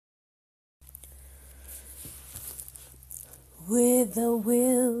With the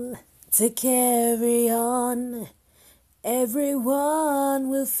will to carry on, everyone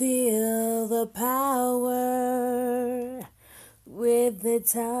will feel the power. With the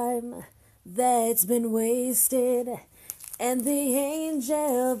time that's been wasted and the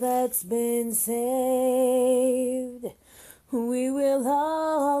angel that's been saved, we will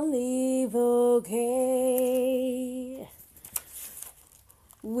all leave okay.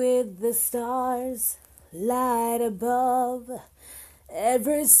 With the stars light above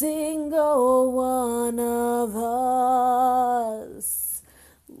every single one of us,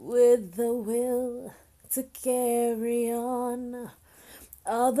 with the will to carry on,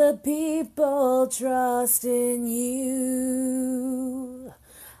 all the people trust in you,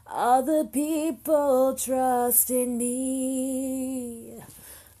 all the people trust in me,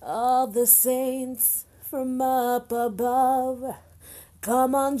 all the saints from up above,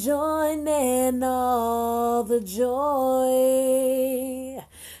 come on, join in all the joy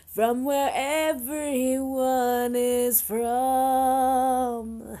from where everyone is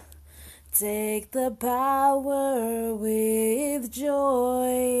from. Take the power with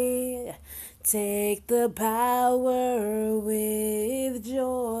joy. Take the power with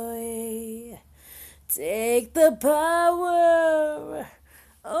joy. Take the power.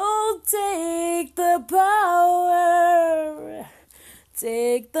 Oh, take the power.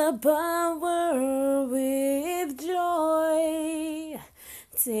 Take the power with joy.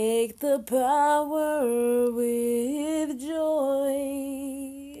 Take the power with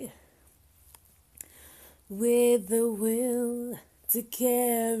joy. With the will to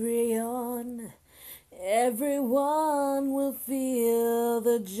carry on, everyone will feel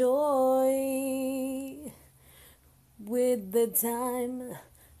the joy. With the time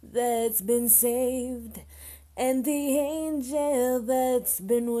that's been saved and the angel that's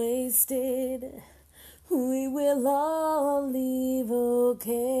been wasted, we will all leave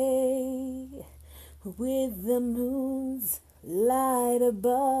okay. With the moon's light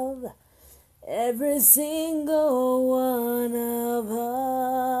above every single one of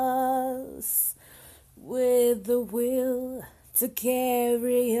us, with the will to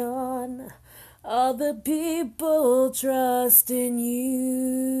carry on, all the people trust in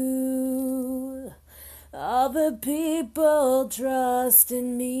you, all the people trust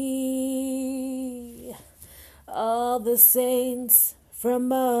in me, all the saints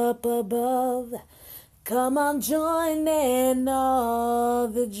from up above, come on, join in all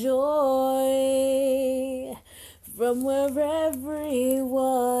the joy from where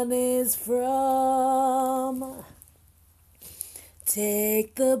everyone is from.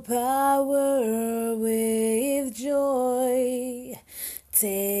 Take the power with joy.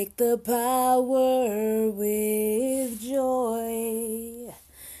 Take the power with joy.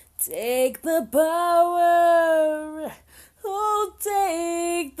 Take the power. Oh,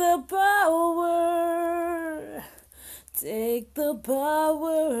 take the power. Take the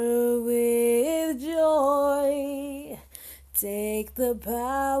power with joy. Take the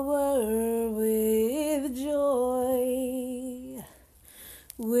power with joy.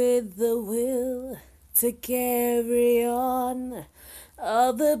 With the will to carry on,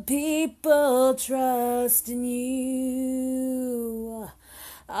 all the people trust in you,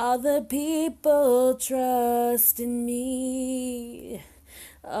 all the people trust in me,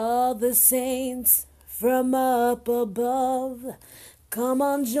 all the saints from up above, come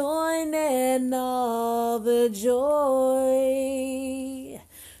on, join in all the joy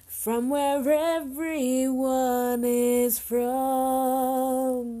from where everyone is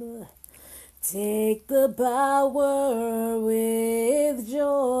from. Take the power with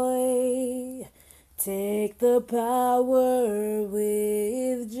joy. Take the power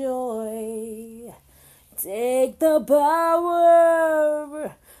with joy. Take the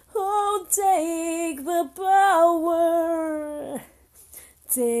power. Oh, take the power.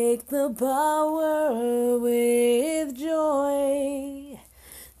 Take the power with joy.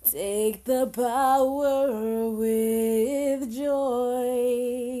 Take the power with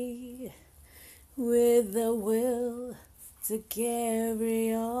joy. With the will to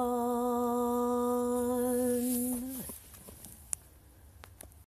carry on.